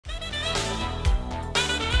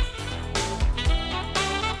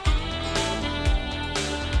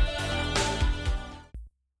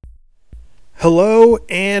Hello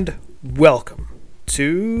and welcome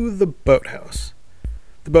to the Boathouse.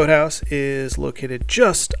 The Boathouse is located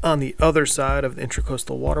just on the other side of the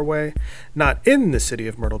Intracoastal Waterway, not in the city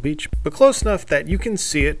of Myrtle Beach, but close enough that you can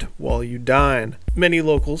see it while you dine. Many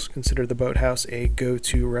locals consider the Boathouse a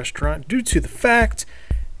go-to restaurant due to the fact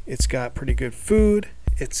it's got pretty good food,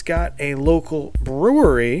 it's got a local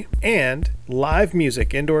brewery, and live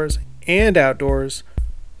music indoors and outdoors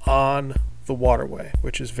on the waterway,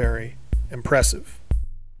 which is very impressive.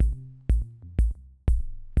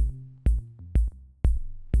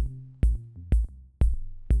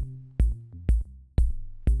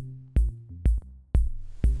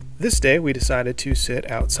 This day we decided to sit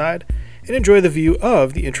outside and enjoy the view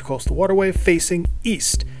of the Intracoastal Waterway facing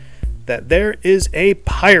east. That there is a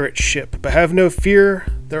pirate ship, but have no fear,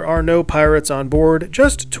 there are no pirates on board,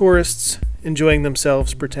 just tourists enjoying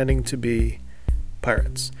themselves pretending to be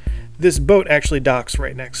pirates. This boat actually docks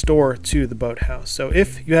right next door to the boathouse, so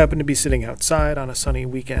if you happen to be sitting outside on a sunny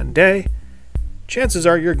weekend day, chances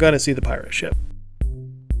are you're going to see the pirate ship.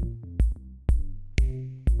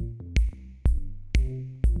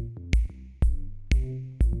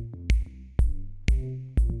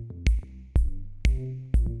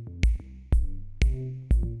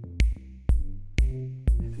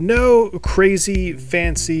 No crazy,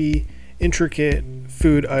 fancy, intricate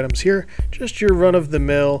food items here, just your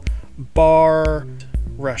run-of-the-mill bar,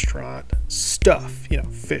 restaurant stuff,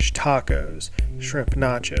 fish tacos, shrimp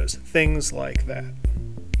nachos, things like that.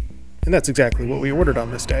 And that's exactly what we ordered on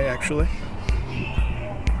this day, actually.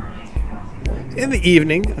 In the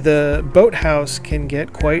evening, the Boathouse can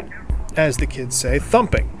get quite, as the kids say,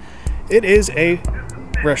 thumping. It is a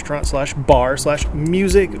restaurant slash bar slash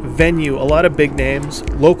music venue. A lot of big names,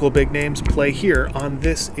 local big names, play here on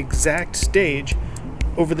this exact stage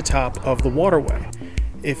over the top of the waterway.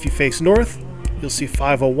 If you face north, you'll see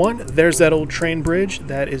 501. There's that old train bridge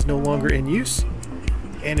that is no longer in use.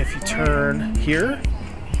 And if you turn here,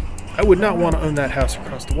 I would not want to own that house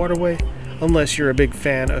across the waterway unless you're a big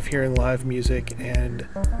fan of hearing live music and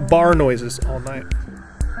bar noises all night.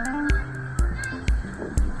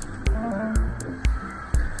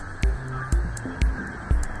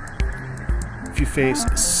 If you face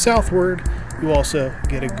southward, you also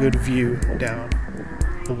get a good view down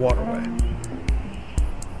the waterway.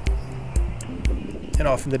 And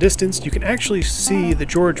off in the distance, you can actually see the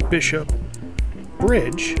George Bishop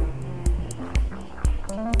Bridge,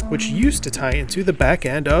 which used to tie into the back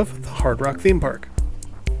end of the Hard Rock theme park.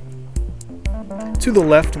 To the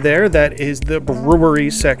left there, that is the brewery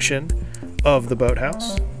section of the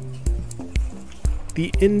Boathouse.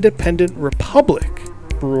 The Independent Republic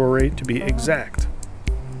Brewery, to be exact.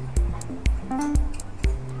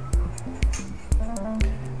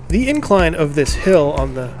 The incline of this hill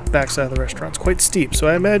on the backside of the restaurant is quite steep, so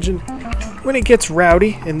I imagine when it gets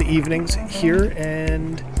rowdy in the evenings here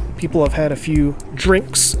and people have had a few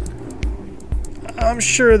drinks, I'm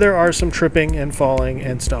sure there are some tripping and falling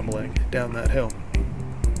and stumbling down that hill.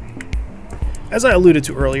 As I alluded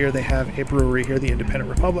to earlier, they have a brewery here, the Independent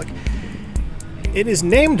Republic. It is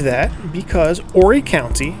named that because Horry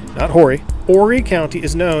County, not Horry, Horry County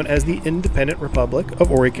is known as the Independent Republic of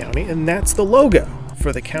Horry County, and that's the logo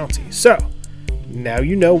for the county. So, now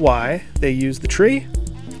you know why they use the tree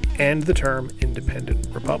and the term Independent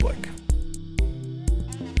Republic.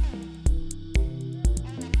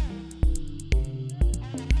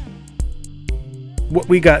 What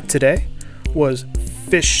we got today was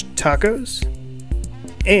fish tacos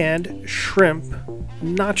and shrimp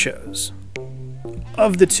nachos.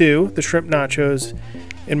 Of the two, the shrimp nachos,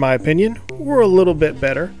 in my opinion, were a little bit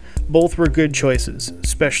better. Both were good choices,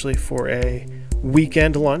 especially for a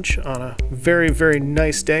weekend lunch on a very, very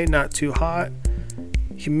nice day, not too hot.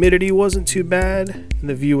 Humidity wasn't too bad, and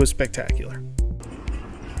the view was spectacular.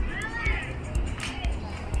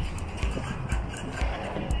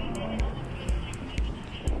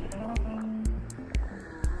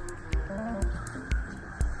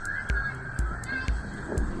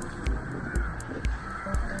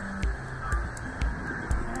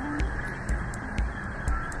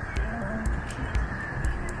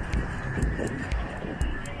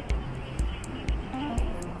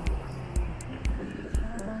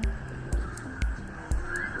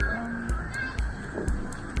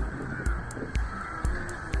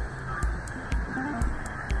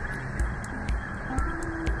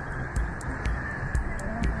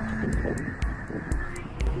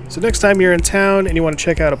 So next time you're in town and you want to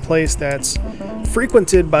check out a place that's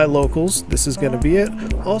frequented by locals, this is going to be it.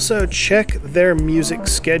 Also, check their music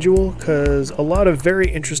schedule, because a lot of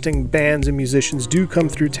very interesting bands and musicians do come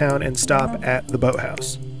through town and stop at the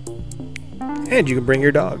Boathouse. And you can bring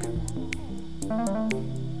your dog.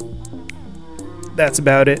 That's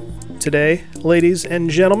about it today, ladies and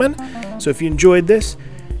gentlemen. So if you enjoyed this,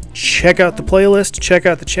 check out the playlist, check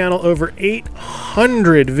out the channel. Over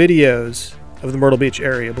 800 videos of the Myrtle Beach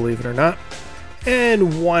area, believe it or not.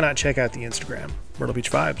 And why not check out the Instagram, Myrtle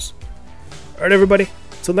Beach Vibes. All right, everybody.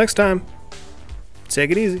 Until next time,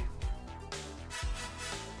 take it easy.